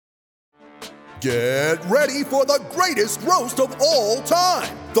Get ready for the greatest roast of all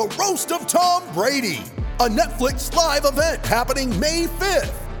time, the Roast of Tom Brady, a Netflix live event happening May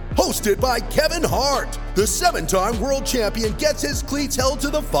 5th. Hosted by Kevin Hart, the 7-time world champion gets his cleats held to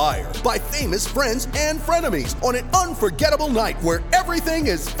the fire by famous friends and frenemies on an unforgettable night where everything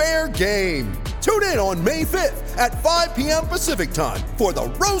is fair game. Tune in on May 5th at 5 p.m. Pacific time for the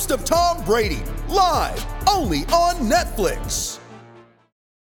Roast of Tom Brady, live only on Netflix.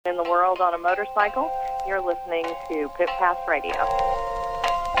 In the world on a motorcycle, you're listening to Pit Pass Radio.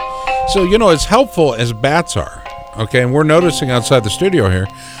 So, it's helpful as bats are, okay? And we're noticing outside the studio here,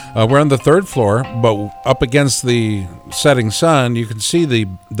 we're on the 3rd floor, but up against the setting sun, you can see the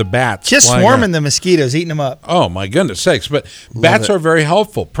bats just swarming the mosquitoes, eating them up. Oh, my goodness sakes. But bats are very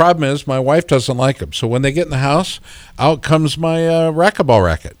helpful. Problem is, my wife doesn't like them. So when they get in the house, out comes my racquetball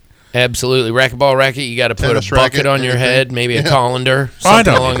racket. Absolutely. Racquetball racket, you got to put a bucket on your head, maybe a colander, I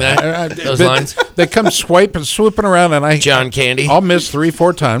something know. along those lines. They come swooping around, and John Candy. I'll miss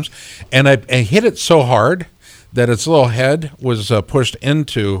 3-4 times, and I hit it so hard that its little head was pushed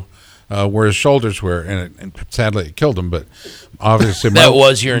into where his shoulders were, and sadly it killed him. But obviously, that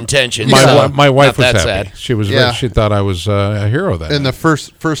was your intention. My wife was happy. Sad. She was. She thought I was a hero. That in the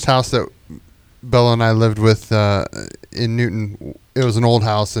first house that Bella and I lived with in Newton, it was an old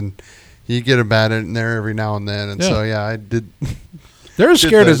house, and you get a bat in there every now and then, and so I did. They're as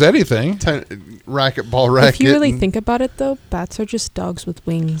scared as anything. Racquetball racket. If you really think about it, though, bats are just dogs with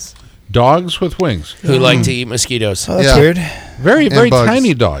wings. Dogs with wings who like to eat mosquitoes. Oh, that's weird. Very, very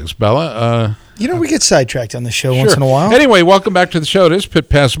tiny dogs, Bella. We get sidetracked on the show once in a while. Anyway, welcome back to the show. It is Pit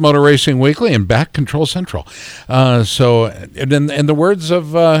Pass Motor Racing Weekly and Back Control Central. So, in the words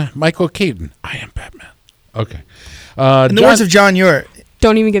of Michael Keaton, I am Batman. Okay. In the words of John Ure,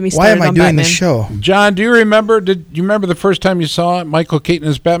 don't even get me started. Why am I on doing Batman. this show? John, do you remember? Did you remember the first time you saw Michael Keaton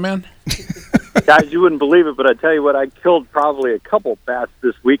as Batman? Guys, you wouldn't believe it, but I tell you what, I killed probably a couple bats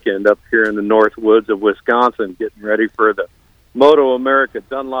this weekend up here in the north woods of Wisconsin, getting ready for the Moto America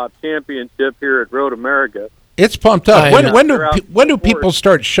Dunlop Championship here at Road America. It's pumped up. When do people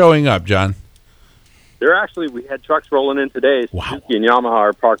start showing up, John? We had trucks rolling in today. Suzuki and Yamaha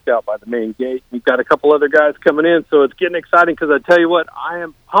are parked out by the main gate. We've got a couple other guys coming in, so it's getting exciting because I tell you what, I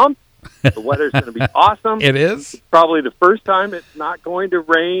am pumped. The weather's going to be awesome. It is? It's probably the first time it's not going to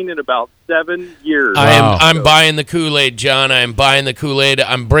rain in about 7 years. I'm buying the Kool-Aid, John. I'm buying the Kool-Aid.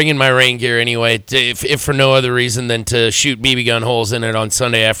 I'm bringing my rain gear anyway, if for no other reason than to shoot BB gun holes in it on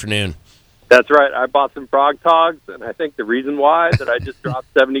Sunday afternoon. That's right. I bought some Frog Togs, and I think the reason why that I just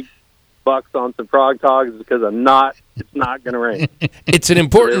dropped $70 on some Frog Togs is because it's not going to rain. It's an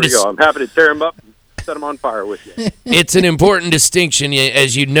important... So there we go. I'm happy to tear them up. Set them on fire with you. It's an important distinction,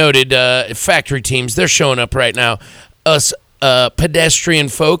 as you noted. Factory teams, they're showing up right now. Us pedestrian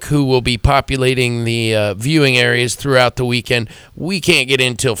folk who will be populating the viewing areas throughout the weekend, we can't get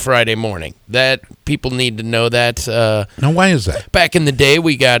in till Friday morning. That people need to know that. Now, why is that? Back in the day,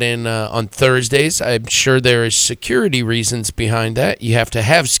 we got in on Thursdays. I'm sure there is security reasons behind that. You have to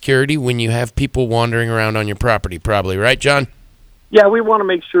have security when you have people wandering around on your property, probably, right, John? Yeah, we want to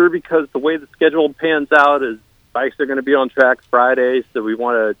make sure because the way the schedule pans out is bikes are going to be on track Friday, so we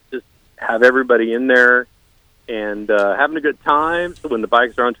want to just have everybody in there and having a good time. So when the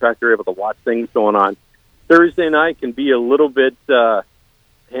bikes are on track, they're able to watch things going on. Thursday night can be a little bit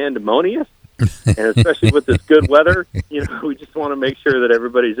pandemonious, and especially with this good weather, we just want to make sure that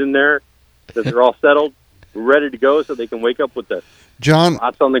everybody's in there, that they're all settled, ready to go, so they can wake up with the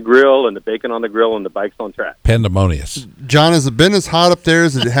hot on the grill and the bacon on the grill and the bikes on track. Pandemonious. John, has it been as hot up there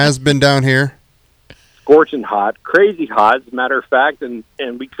as it has been down here? Scorching hot, crazy hot, as a matter of fact, and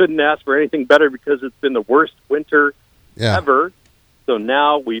we couldn't ask for anything better because it's been the worst winter ever. So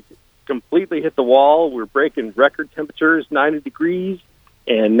now we've completely hit the wall. We're breaking record temperatures, 90 degrees,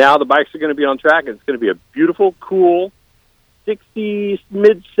 and now the bikes are going to be on track. It's going to be a beautiful, cool 60s,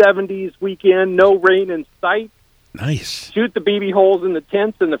 mid-70s weekend, no rain in sight. Nice. Shoot the BB holes in the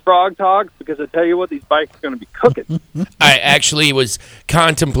tents and the Frog Togs because I tell you what, these bikes are going to be cooking. I actually was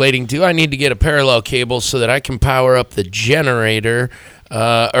contemplating, do I need to get a parallel cable so that I can power up the generator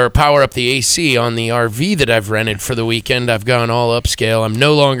or power up the AC on the RV that I've rented for the weekend? I've gone all upscale. I'm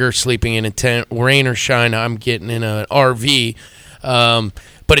no longer sleeping in a tent, rain or shine. I'm getting in an RV.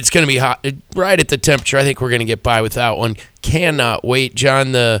 But it's going to be hot, right at the temperature. I think we're going to get by with that one. Cannot wait,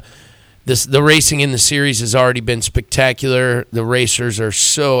 John. The racing in the series has already been spectacular. The racers are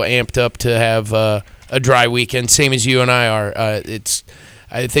so amped up to have a dry weekend, same as you and I are.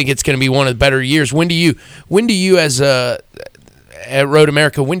 I think it's going to be one of the better years. When do you, as at Road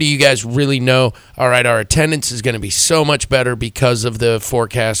America, when do you guys really know, all right, our attendance is going to be so much better because of the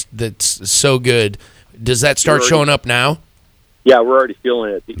forecast that's so good? Does that start showing up now? Yeah, we're already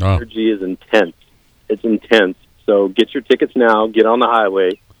feeling it. The energy is intense. It's intense. So get your tickets now. Get on the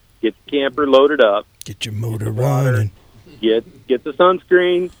highway. Get the camper loaded up. Get your motor running. Get the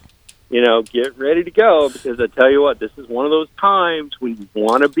sunscreen. Get ready to go, because I tell you what, this is one of those times when you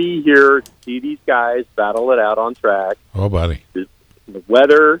want to be here to see these guys battle it out on track. Oh, buddy. The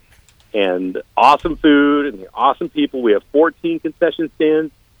weather and awesome food and the awesome people. We have 14 concession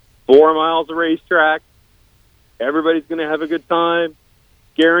stands, 4 miles of racetrack. Everybody's going to have a good time,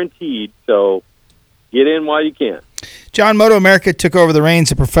 guaranteed. So get in while you can. John, Moto America took over the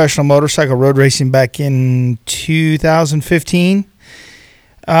reins of professional motorcycle road racing back in 2015.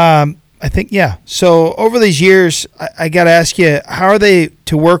 I think, yeah. So over these years, I got to ask you, how are they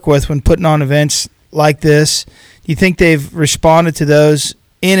to work with when putting on events like this? Do you think they've responded to those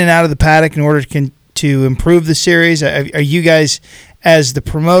in and out of the paddock in order to improve the series? Are you guys, as the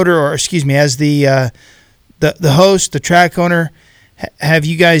promoter, or excuse me, as the host, the track owner,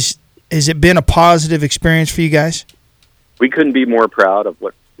 has it been a positive experience for you guys? We couldn't be more proud of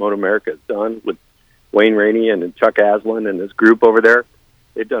what Moto America has done with Wayne Rainey and Chuck Aslan and his group over there.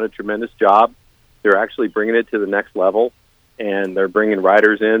 They've done a tremendous job. They're actually bringing it to the next level, and they're bringing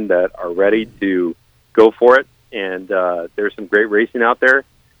riders in that are ready to go for it. And there's some great racing out there.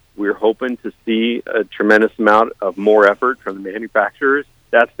 We're hoping to see a tremendous amount of more effort from the manufacturers.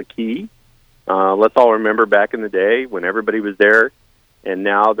 That's the key. Let's all remember back in the day when everybody was there, and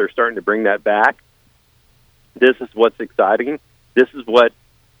now they're starting to bring that back. This is what's exciting. This is what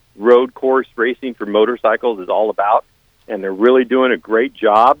road course racing for motorcycles is all about. And they're really doing a great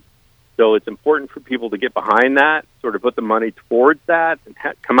job. So it's important for people to get behind that, sort of put the money towards that, and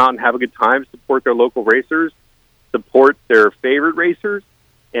come out and have a good time, support their local racers, support their favorite racers,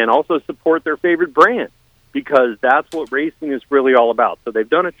 and also support their favorite brand, because that's what racing is really all about. So they've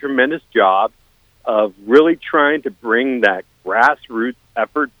done a tremendous job of really trying to bring that grassroots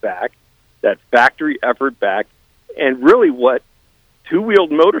effort back, that factory effort back, and really what two-wheeled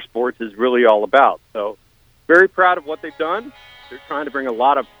motorsports is really all about. So very proud of what they've done. They're trying to bring a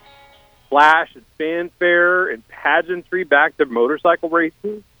lot of flash and fanfare and pageantry back to motorcycle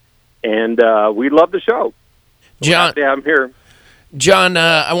racing, and we love the show. John, I'm here. John,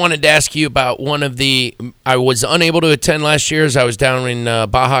 I wanted to ask you about I was unable to attend last year as I was down in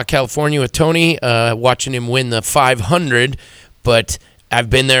Baja, California with Tony, watching him win the 500, but I've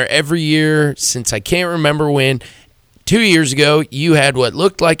been there every year since I can't remember when. 2 years ago, you had what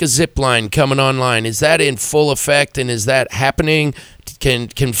looked like a zip line coming online. Is that in full effect, and is that happening? Can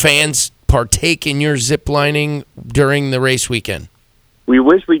fans partake in your zip lining during the race weekend? We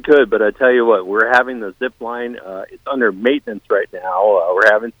wish we could, but I tell you what, we're having the zip line. It's under maintenance right now. We're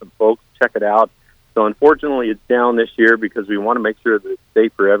having some folks check it out. So unfortunately, it's down this year because we want to make sure that it's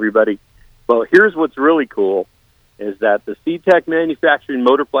safe for everybody. But here's what's really cool, is that the C-Tech Manufacturing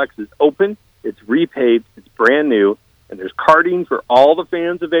Motorplex is open. It's repaved. It's brand new. And there's karting for all the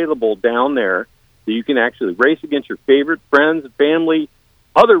fans available down there, so you can actually race against your favorite friends and family.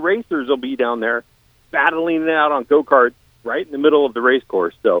 Other racers will be down there battling it out on go-karts right in the middle of the race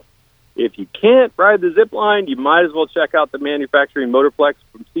course. So if you can't ride the zip line, you might as well check out the Manufacturing Motorplex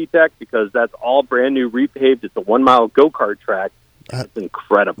from C-Tech, because that's all brand new, repaved. It's a 1 mile go-kart track. It's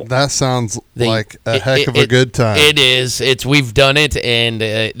incredible. That sounds like a heck of a good time. It is. We've done it, and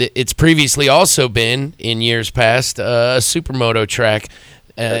it's previously also been, in years past, a supermoto track.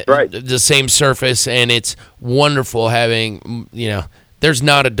 That's right. The same surface, and it's wonderful having, there's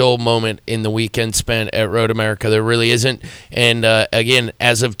not a dull moment in the weekend spent at Road America. There really isn't. And again,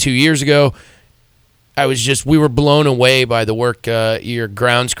 as of 2 years ago, we were blown away by the work your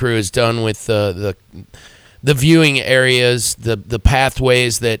grounds crew has done with the viewing areas, the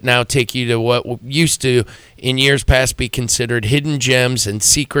pathways that now take you to what used to, in years past, be considered hidden gems and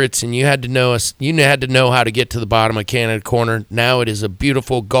secrets, and you had to know how to get to the bottom of Canada Corner. Now it is a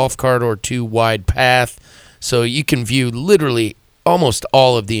beautiful golf cart or two wide path, so you can view literally almost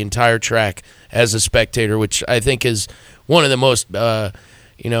all of the entire track as a spectator, which I think is one of the most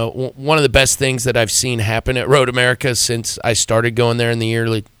one of the best things that I've seen happen at Road America since I started going there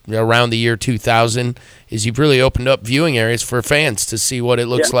in around the year 2000, is you've really opened up viewing areas for fans to see what it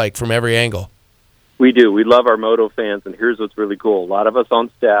looks like from every angle. We do. We love our moto fans, and here's what's really cool. A lot of us on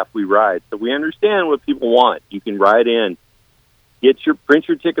staff, we ride, so we understand what people want. You can ride in, print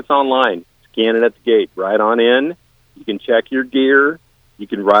your tickets online, scan it at the gate, ride on in. You can check your gear. You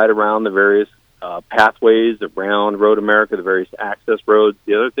can ride around the various pathways around Road America, the various access roads.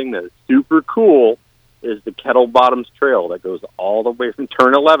 The other thing that is super cool is the Kettle Bottoms Trail that goes all the way from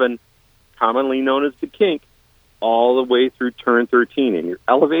turn 11, commonly known as the Kink, all the way through turn 13. And you're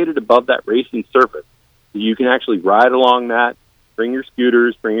elevated above that racing surface. So you can actually ride along that, bring your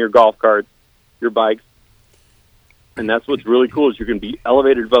scooters, bring your golf carts, your bikes. And that's what's really cool is you're going to be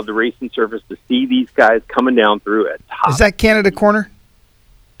elevated above the racing surface to see these guys coming down through at top. Is that Canada Corner?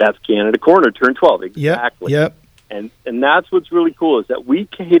 That's Canada Corner, turn 12. Exactly. Yep. And that's what's really cool is that we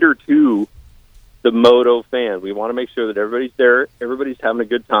cater to the moto fan. We want to make sure that everybody's there, everybody's having a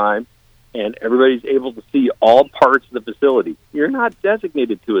good time, and everybody's able to see all parts of the facility. You're not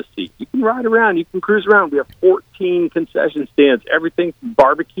designated to a seat. You can ride around. You can cruise around. We have 14 concession stands, everything from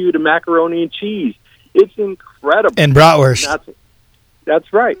barbecue to macaroni and cheese. It's incredible. And bratwurst.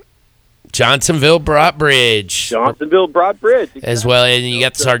 That's right. Johnsonville Bridge. Johnsonville Bridge. Exactly. As well, and you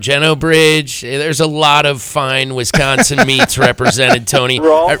got the Sargento Bridge. There's a lot of fine Wisconsin meats represented, Tony.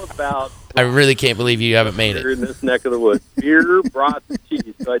 We're all about... I really can't believe you haven't made it. Here in this neck of the woods. Beer, brats, and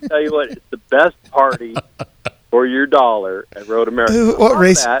cheese. So I tell you what, it's the best party for your dollar at Road America. What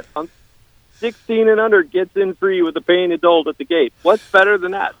race? 16 and under gets in free with a paying adult at the gate. What's better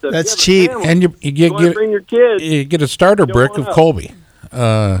than that? So that's cheap. Family, and you bring your kids. You get a starter brick of Colby.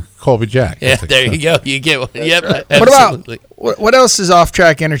 Colby Jack. Yeah, there you go. You get one. Yep. Right. Absolutely. What else is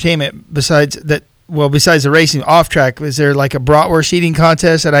off-track entertainment besides that? Well, besides the racing off-track, is there like a bratwurst eating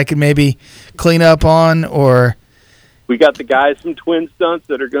contest that I could maybe clean up on, or? We got the guys from Twin Stunts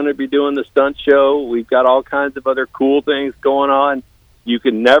that are going to be doing the stunt show. We've got all kinds of other cool things going on. You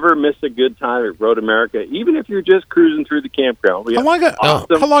can never miss a good time at Road America, even if you're just cruising through the campground.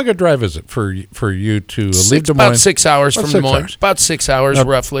 How long a drive is it for you to leave Des Moines? About 6 hours from Des Moines. About 6 hours,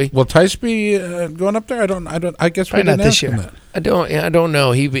 roughly. Will Tice be going up there? I guess we didn't ask him that. I don't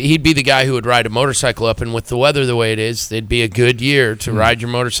know. He'd be the guy who would ride a motorcycle up, and with the weather the way it is, it'd be a good year to ride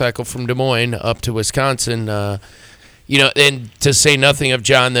your motorcycle from Des Moines up to Wisconsin. And to say nothing of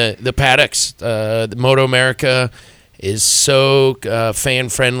John, the paddocks, the Moto America is so fan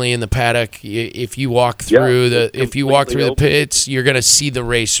friendly in the paddock. If you walk through the pits, you're gonna see the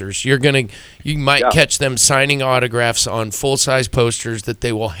racers. You might catch them signing autographs on full size posters that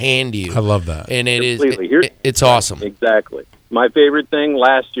they will hand you. I love that, and it's awesome. Exactly. My favorite thing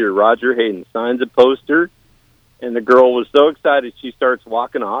last year, Roger Hayden signs a poster, and the girl was so excited she starts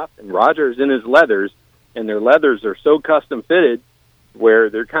walking off, and Roger's in his leathers, and their leathers are so custom fitted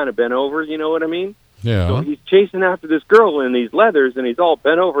where they're kind of bent over. You know what I mean? Yeah. So he's chasing after this girl in these leathers, and he's all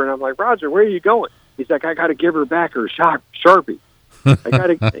bent over. And I'm like, Roger, where are you going? He's like, I got to give her back her Sharpie. I got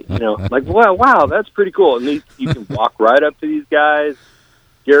to, like, wow, that's pretty cool. And you can walk right up to these guys,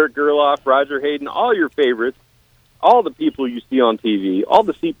 Garrett Gerloff, Roger Hayden, all your favorites, all the people you see on TV, all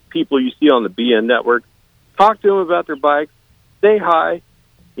the people you see on the BN network. Talk to them about their bikes, say hi,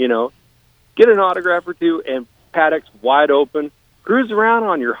 get an autograph or two, and paddocks wide open. Cruise around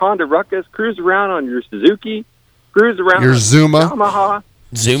on your Honda Ruckus, cruise around on your Suzuki, cruise around your on Zuma. Your Yamaha.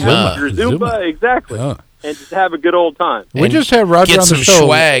 Your Zuma, exactly. Yeah. And just have a good old time. We just had Roger on the show.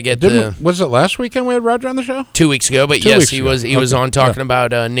 Swag was it last weekend we had Roger on the show? 2 weeks ago, but he was on talking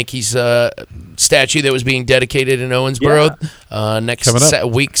about Nikki's statue that was being dedicated in Owensboro next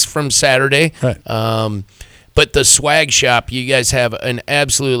weeks from Saturday. Right. But the swag shop, you guys have an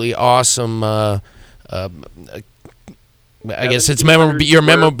absolutely awesome I guess it's your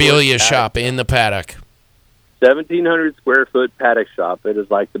memorabilia shop in the paddock. 1,700 square foot paddock shop. It is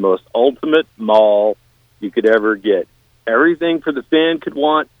like the most ultimate mall you could ever get. Everything for the fan could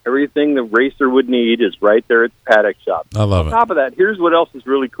want, everything the racer would need is right there at the paddock shop. I love it. On top of that, here's what else is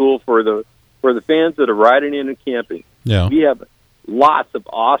really cool for the fans that are riding in and camping. Yeah. We have lots of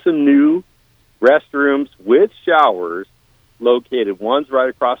awesome new restrooms with showers located. One's right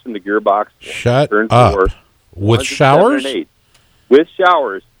across from the gearbox. Shut up. With showers? With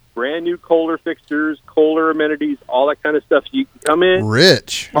showers. Brand new Kohler fixtures, Kohler amenities, all that kind of stuff. You can come in.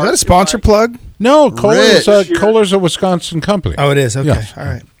 Rich. Is that a sponsor plug? No, Kohler's a Wisconsin company. Oh, it is? Okay. Yes. All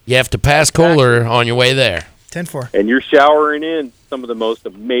right. You have to pass Kohler on your way there. 10-4. And you're showering in some of the most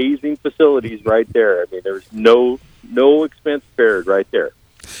amazing facilities right there. I mean, there's no expense spared right there.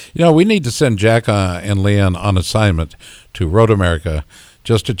 We need to send Jack and Leon on assignment to Road America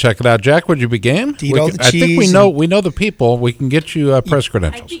just to check it out. Jack, would you be game? I think we know the people. We can get you press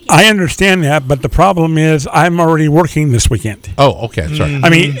credentials. I understand that, but the problem is I'm already working this weekend. Oh, okay. Sorry. I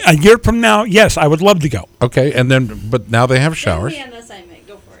mean, a year from now, yes, I would love to go. Okay, but now they have showers. On assignment.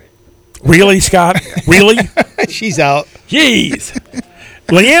 Go for it. Really, Scott? Really? She's out. Jeez.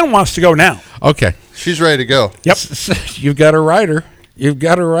 Leanne wants to go now. Okay. She's ready to go. Yep. You've got a rider. You've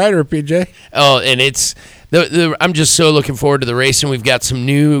got a rider, PJ. Oh, and it's I'm just so looking forward to the racing. We've got some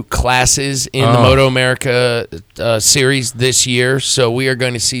new classes in the Moto America series this year, so we are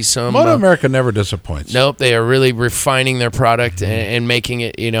going to see some. Moto America never disappoints. Nope, they are really refining their product and making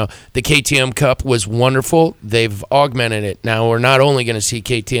it. The KTM Cup was wonderful. They've augmented it. Now we're not only going to see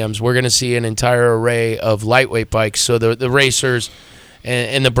KTMs, we're going to see an entire array of lightweight bikes. So the racers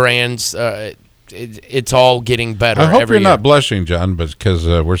and the brands. It's all getting better. I hope every you're year. not blushing, John, because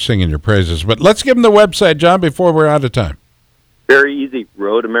we're singing your praises. But let's give them the website, John, before we're out of time. Very easy,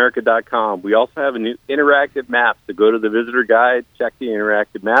 roadamerica.com. We also have a new interactive map. So go to the visitor guide, check the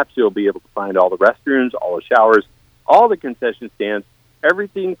interactive maps. You'll be able to find all the restrooms, all the showers, all the concession stands,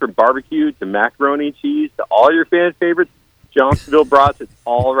 everything from barbecue to macaroni and cheese to all your fan favorites, Johnsonville brats. It's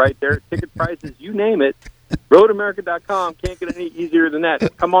all right there. Ticket prices, you name it. Roadamerica.com. Can't get any easier than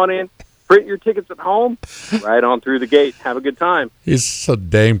that. Come on in. Print your tickets at home, right on through the gate. Have a good time. He's so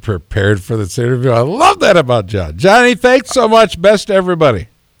dang prepared for this interview. I love that about John. Johnny, thanks so much. Best to everybody.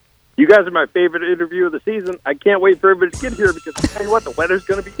 You guys are my favorite interview of the season. I can't wait for everybody to get here because I tell you what, the weather's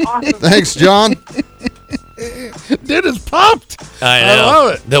going to be awesome. Thanks, John. Dude is pumped. I know. I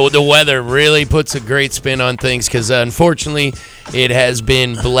love it. The weather really puts a great spin on things because, unfortunately, it has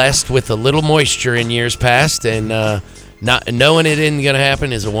been blessed with a little moisture in years past, and not knowing it isn't going to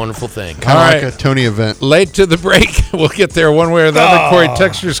happen is a wonderful thing. Kind of like a Tony event. Late to the break. We'll get there one way or the other. Corey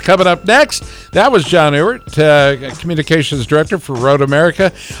Texter's coming up next. That was John Ewart, Communications Director for Road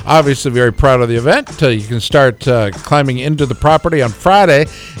America. Obviously very proud of the event. You can start climbing into the property on Friday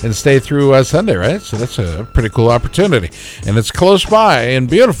and stay through Sunday, right? So that's a pretty cool opportunity. And it's close by in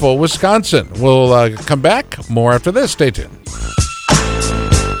beautiful Wisconsin. We'll come back. More after this. Stay tuned.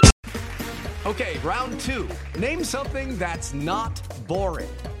 Okay, round two. Name something that's not boring.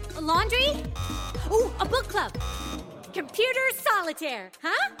 A laundry? Ooh, a book club. Computer solitaire,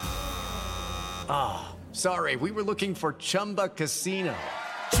 huh? Ah, sorry, we were looking for Chumba Casino.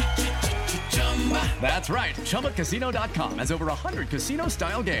 That's right, ChumbaCasino.com has over 100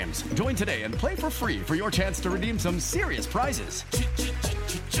 casino-style games. Join today and play for free for your chance to redeem some serious prizes.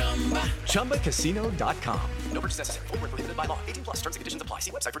 ChumbaCasino.com. No purchase necessary. Void where prohibited by law. 18+ terms and conditions apply.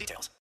 See website for details.